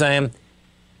you know what I'm saying?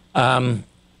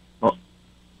 Well,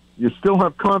 you still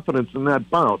have confidence in that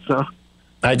bounce, huh?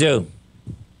 I do,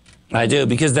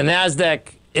 because the NASDAQ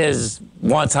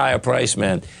wants higher price,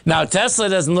 man. Now, Tesla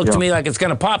doesn't look to me like it's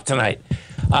going to pop tonight.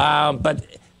 But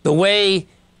the way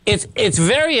it's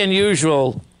very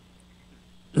unusual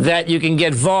that you can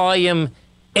get volume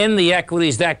in the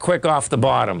equities that quick off the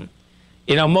bottom.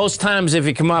 You know, most times if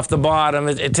you come off the bottom,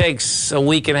 it takes a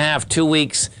week and a half, 2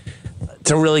 weeks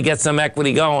to really get some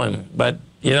equity going. But,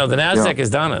 you know, the NASDAQ has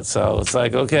done it. So it's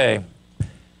like, okay.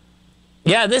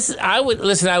 Yeah, I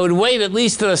would wait at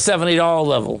least to the $70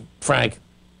 level, Frank.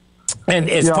 And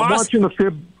it's I'm watching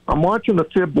the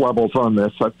fib levels on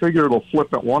this. I figure it'll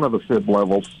flip at one of the fib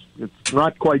levels. It's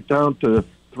not quite down to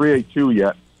 382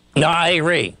 yet. No, I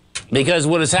agree. Because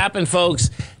what has happened, folks,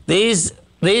 these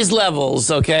levels,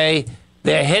 okay,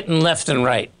 they're hitting left and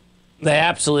right. They're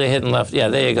absolutely hitting left. Yeah,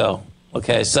 there you go.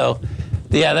 Okay, so,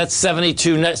 yeah, that's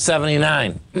 72, net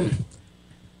 79. You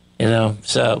know,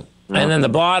 so, and then the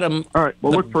bottom. All right,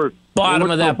 we'll look for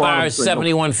bottom of that bar is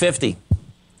 71.50.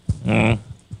 Mm-hmm.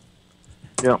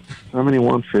 Yeah,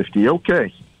 71.50.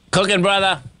 Okay. Cooking,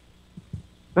 brother.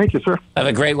 Thank you, sir. Have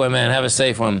a great one, man. Have a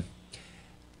safe one.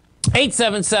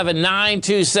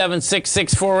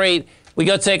 877-927-6648. We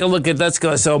go take a look at, let's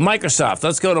go. So Microsoft.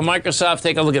 Let's go to Microsoft.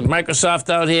 Take a look at Microsoft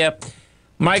out here.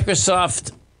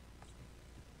 Microsoft.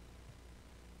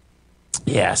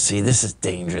 Yeah, see, this is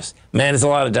dangerous. Man, there's a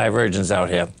lot of divergence out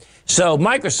here. So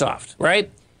Microsoft, right?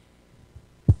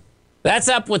 That's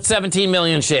up with 17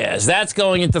 million shares. That's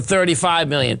going into 35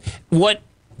 million.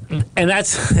 And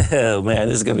that's, oh man,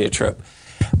 this is going to be a trip.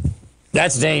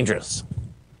 That's dangerous.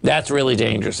 That's really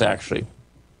dangerous, actually.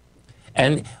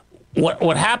 And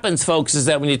what happens, folks, is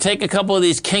that when you take a couple of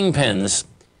these kingpins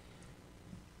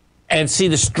and see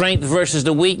the strength versus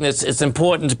the weakness, it's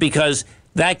important because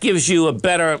that gives you a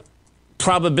better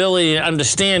probability and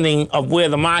understanding of where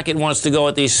the market wants to go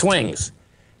at these swings.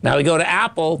 Now we go to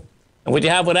Apple. And what you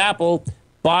have with Apple,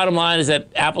 bottom line is that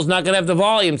Apple's not going to have the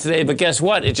volume today, but guess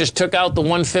what? It just took out the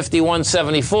 150,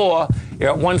 174. You're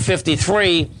at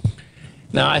 153.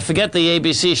 Now, I forget the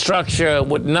ABC structure,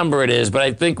 what number it is, but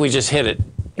I think we just hit it.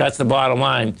 That's the bottom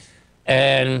line.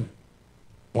 And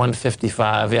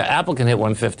 155. Yeah, Apple can hit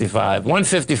 155.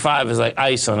 155 is like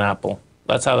ice on Apple.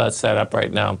 That's how that's set up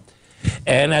right now.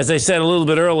 And as I said a little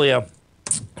bit earlier,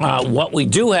 what we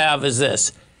do have is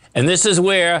this. And this is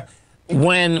where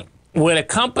when a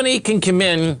company can come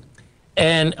in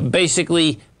and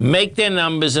basically make their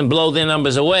numbers and blow their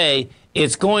numbers away,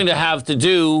 it's going to have to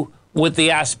do with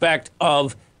the aspect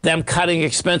of them cutting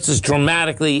expenses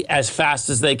dramatically as fast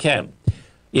as they can.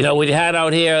 You know, we had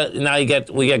out here, now we get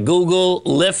Google,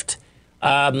 Lyft,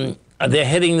 they're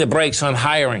hitting the brakes on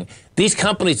hiring. These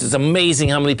companies, it's amazing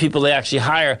how many people they actually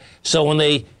hire. So when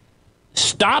they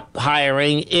stop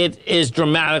hiring, it is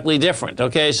dramatically different.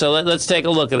 Okay, so let's take a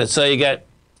look at it. So you get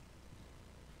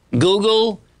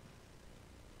Google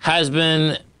has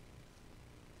been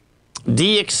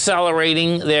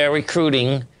de-accelerating their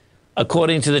recruiting,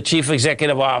 according to the chief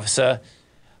executive officer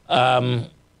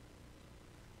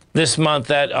this month,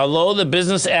 that although the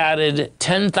business added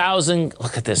 10,000,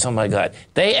 look at this, oh my God,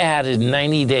 they added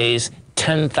 90 days,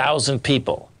 10,000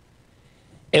 people.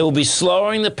 It will be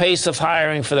slowing the pace of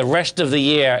hiring for the rest of the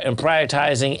year and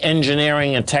prioritizing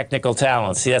engineering and technical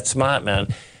talent. See, that's smart,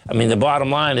 man. I mean, the bottom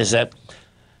line is that,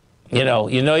 you know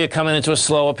you're coming into a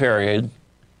slower period.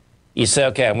 You say,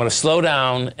 okay, I'm going to slow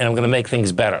down and I'm going to make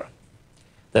things better.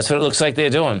 That's what it looks like they're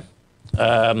doing.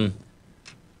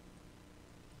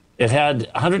 It had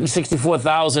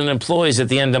 164,000 employees at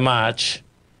the end of March.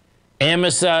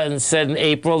 Amazon said in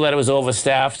April that it was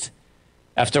overstaffed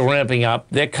after ramping up.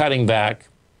 They're cutting back.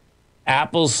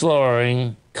 Apple's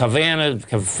slowing.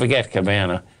 Forget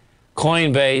Cabana.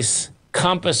 Coinbase.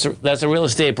 Compass, that's a real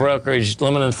estate brokerage,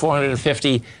 limiting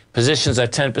 450 positions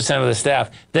at 10% of the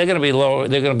staff. They're going to be lower.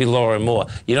 They're going to be lowering more.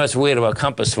 You know what's weird about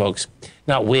Compass, folks?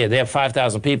 Not weird. They have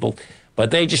 5,000 people,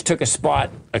 but they just took a spot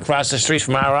across the street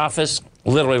from our office,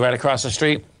 literally right across the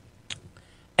street,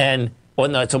 and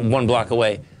no, it's 1 block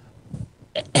away.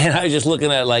 And I was just looking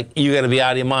at it like, you got to be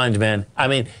out of your mind, man. I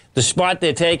mean, the spot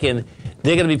they're taking,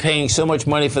 they're going to be paying so much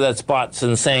money for that spot. It's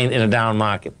insane in a down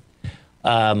market.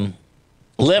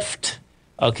 Lyft.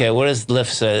 Okay, what does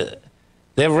Lyft say?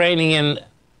 They're reining in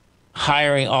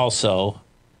hiring also.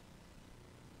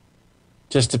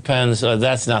 Just depends.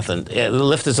 That's nothing.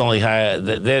 Lyft is only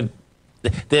hiring.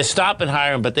 They're stopping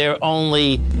hiring, but they're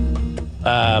only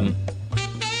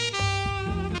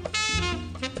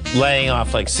laying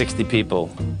off like 60 people.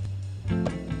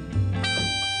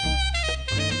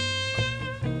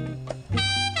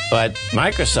 But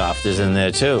Microsoft is in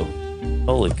there too.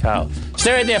 Holy cow.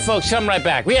 Stay right there, folks. Come right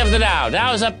back. We have the Dow.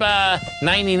 Dow's up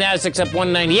 90, Nasdaq's up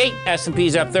 198,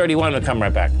 S&P's up 31. We'll come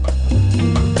right back.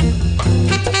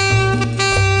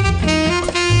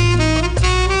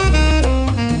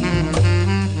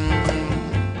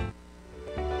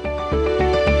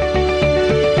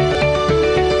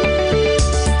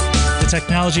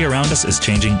 technology around us is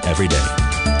changing every day.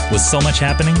 With so much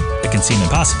happening, it can seem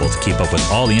impossible to keep up with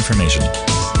all the information.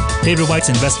 David White's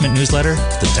investment newsletter,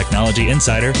 The Technology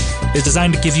Insider, is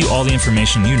designed to give you all the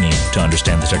information you need to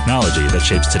understand the technology that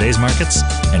shapes today's markets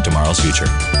and tomorrow's future.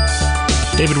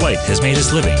 David White has made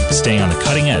his living staying on the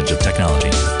cutting edge of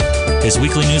technology. His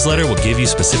weekly newsletter will give you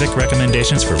specific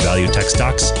recommendations for value tech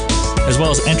stocks, as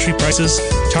well as entry prices,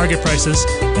 target prices,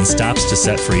 and stops to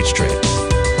set for each trade.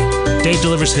 Dave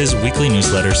delivers his weekly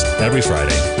newsletters every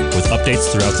Friday with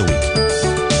updates throughout the week.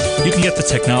 You can get the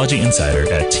Technology Insider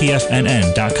at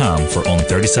TFNN.com for only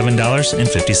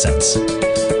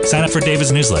 $37.50. Sign up for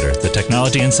David's newsletter, The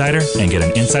Technology Insider, and get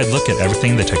an inside look at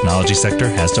everything the technology sector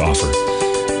has to offer.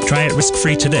 Try it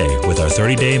risk-free today with our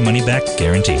 30-day money-back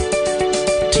guarantee.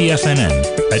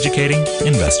 TFNN, educating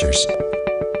investors.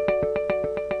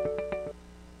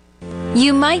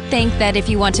 You might think that if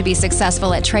you want to be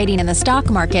successful at trading in the stock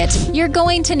market, you're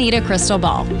going to need a crystal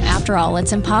ball. After all,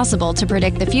 it's impossible to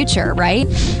predict the future, right?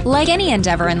 Like any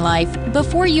endeavor in life,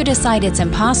 before you decide it's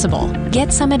impossible,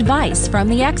 get some advice from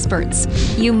the experts.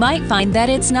 You might find that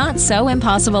it's not so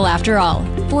impossible after all.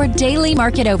 For daily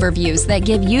market overviews that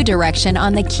give you direction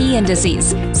on the key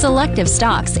indices, selective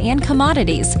stocks, and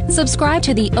commodities, subscribe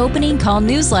to the Opening Call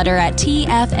newsletter at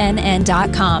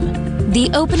TFNN.com. The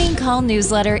Opening Call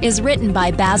newsletter is written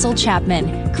by Basil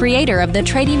Chapman, creator of the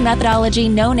trading methodology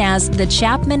known as the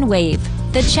Chapman Wave.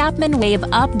 The Chapman Wave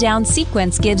up-down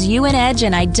sequence gives you an edge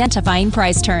in identifying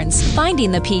price turns, finding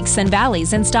the peaks and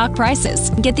valleys in stock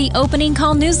prices. Get the Opening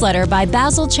Call newsletter by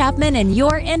Basil Chapman in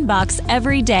your inbox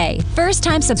every day.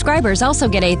 First-time subscribers also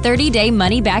get a 30-day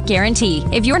money-back guarantee.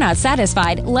 If you're not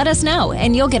satisfied, let us know,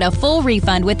 and you'll get a full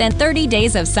refund within 30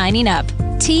 days of signing up.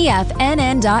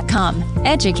 TFNN.com,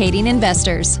 educating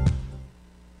investors.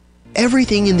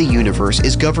 Everything in the universe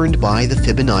is governed by the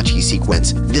Fibonacci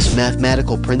sequence. This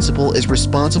mathematical principle is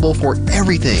responsible for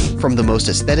everything from the most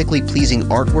aesthetically pleasing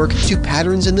artwork to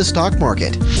patterns in the stock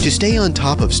market. To stay on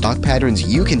top of stock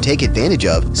patterns you can take advantage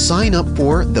of, sign up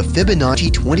for the Fibonacci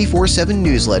 24/7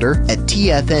 newsletter at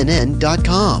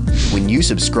TFNN.com. When you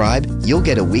subscribe, you'll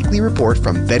get a weekly report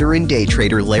from veteran day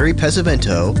trader Larry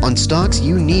Pesavento on stocks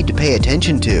you need to pay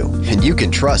attention to. And you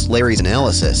can trust Larry's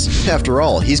analysis. After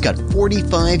all, he's got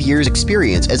 45 years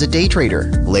experience as a day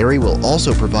trader. Larry will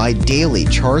also provide daily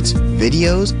charts,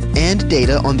 videos, and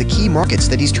data on the key markets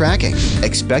that he's tracking.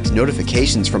 Expect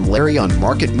notifications from Larry on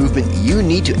market movement you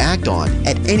need to act on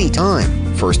at any time.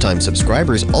 First-time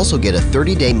subscribers also get a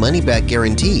 30-day money-back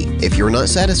guarantee. If you're not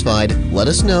satisfied, let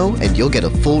us know and you'll get a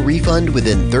full refund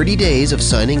within 30 days of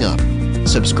signing up.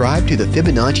 Subscribe to the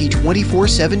Fibonacci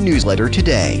 24/7 newsletter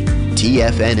today.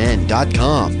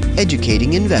 TFNN.com,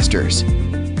 educating investors.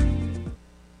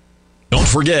 Don't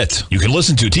forget, you can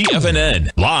listen to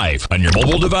TFNN live on your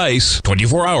mobile device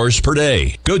 24 hours per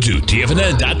day. Go to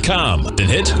TFNN.com, then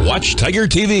hit Watch Tiger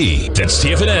TV. That's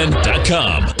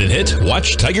TFNN.com, then hit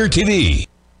Watch Tiger TV.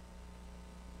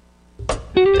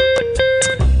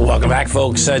 Welcome back,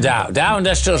 folks. Dow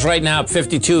Industrials right now up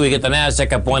 52. We get the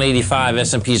NASDAQ up 185.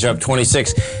 S&Ps are up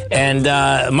 26. And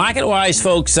market-wise,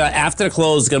 folks, after the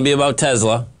close, it's going to be about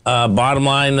Tesla. Bottom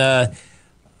line,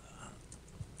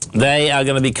 they are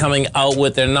going to be coming out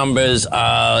with their numbers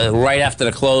right after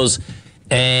the close.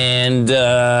 And,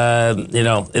 you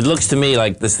know, it looks to me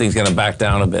like this thing's going to back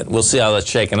down a bit. We'll see how that's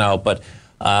shaking out. But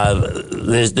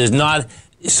there's not...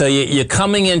 So you're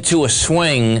coming into a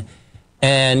swing,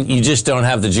 and you just don't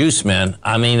have the juice, man.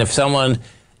 I mean, if someone...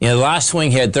 You know, the last swing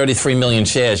had 33 million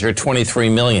shares. You're at 23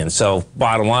 million. So,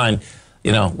 bottom line...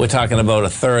 You know, we're talking about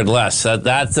a third less.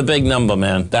 That's a big number,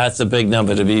 man. That's a big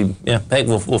number to be. Yeah, hey,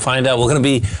 we'll find out. We're going to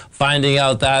be finding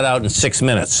out in 6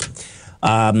 minutes.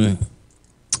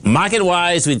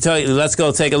 Market-wise, we tell you, let's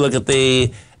go take a look at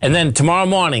the. And then tomorrow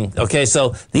morning, okay,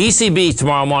 so the ECB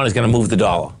tomorrow morning is going to move the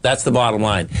dollar. That's the bottom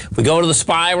line. If we go to the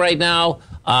SPY right now,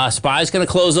 SPY is going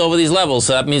to close over these levels,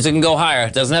 so that means it can go higher.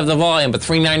 It doesn't have the volume, but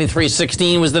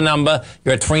 393.16 was the number.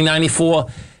 You're at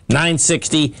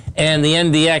 394.960, and the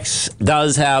NDX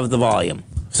does have the volume.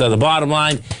 So the bottom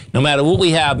line, no matter what we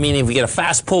have, meaning if we get a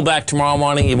fast pullback tomorrow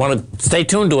morning, you want to stay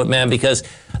tuned to it, man, because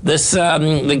this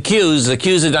the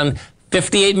Qs have done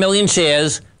 58 million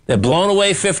shares. They're blown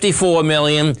away 54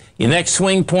 million. Your next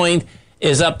swing point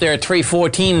is up there at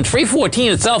 314. And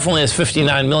 314 itself only has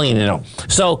 59 million, you know.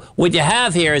 So what you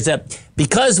have here is that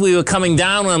because we were coming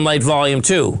down on light volume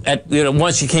too,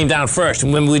 once you came down first,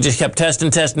 and when we just kept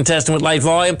testing with light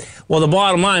volume, well, the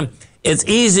bottom line, it's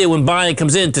easier when buying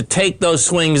comes in to take those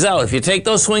swings out. If you take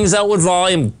those swings out with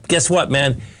volume, guess what,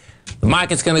 man? The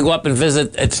market's going to go up and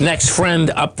visit its next friend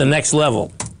up the next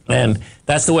level. And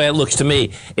that's the way it looks to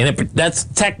me. And that's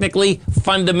technically,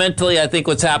 fundamentally, I think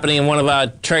what's happening, and one of our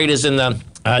traders in the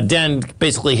den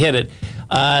basically hit it,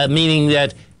 meaning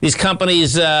that these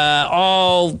companies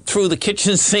all threw the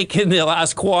kitchen sink in the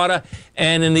last quarter,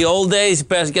 and in the old days,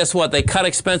 guess what? They cut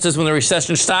expenses when the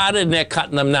recession started, and they're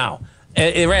cutting them now.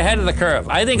 They're ahead of the curve.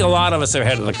 I think a lot of us are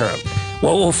ahead of the curve.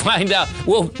 Well, we'll find out.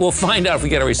 We'll find out if we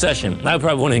get a recession. I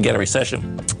probably won't even get a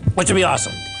recession, which would be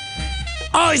awesome.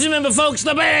 Always remember, folks,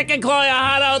 the bear can claw your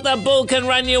heart out, the bull can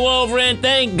run you over, and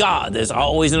thank God there's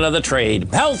always another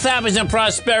trade. Health, happiness, and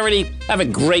prosperity. Have a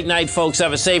great night, folks.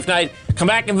 Have a safe night. Come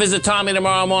back and visit Tommy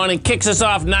tomorrow morning. Kicks us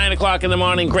off 9 o'clock in the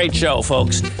morning. Great show,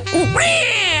 folks. Look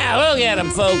at him,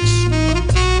 folks.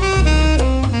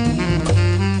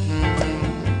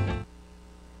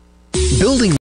 Building